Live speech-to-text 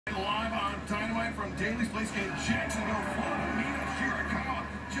Dynamite from Daly's place in Jacksonville, Florida. Mina Shirakawa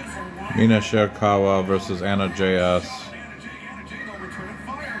just for one. Mina Shirakawa versus JayAS.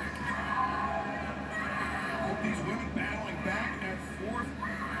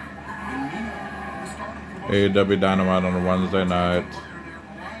 AEW Dynamite on a Wednesday night.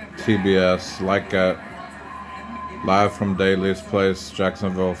 TBS, like it. Live from Daly's place,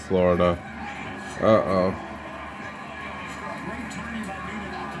 Jacksonville, Florida. Uh-oh.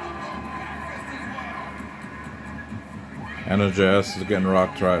 JayAS is getting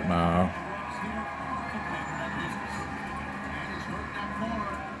rocked right now.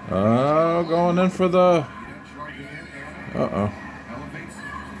 Oh, going in for the... Uh-oh.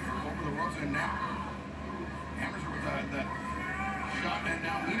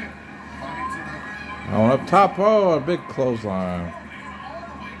 Oh, up top. Oh, a big clothesline.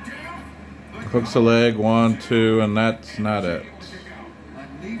 Hooks a leg, 1, 2, and that's not it.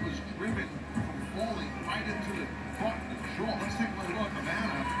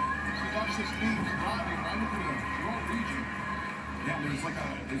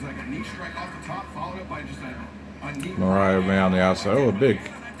 Mariah May on the outside. Oh, a big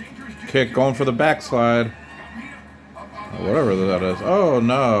kick going for the backslide. Whatever that is. Oh,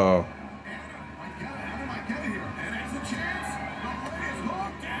 no.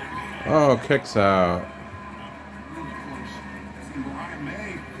 Oh, kicks out.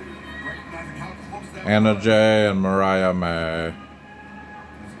 Anna Jay and Mariah May.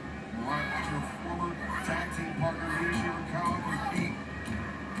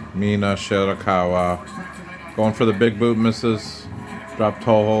 Mina Shirakawa. Going for the big boot, misses. Drop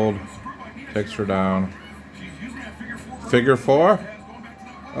toe hold. Takes her down. Figure 4?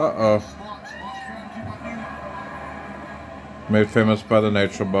 Uh-oh. Made famous by the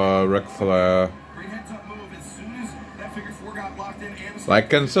Nature Boy, Ric Flair.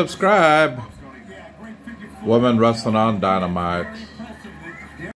 Like and subscribe. Women wrestling on Dynamite.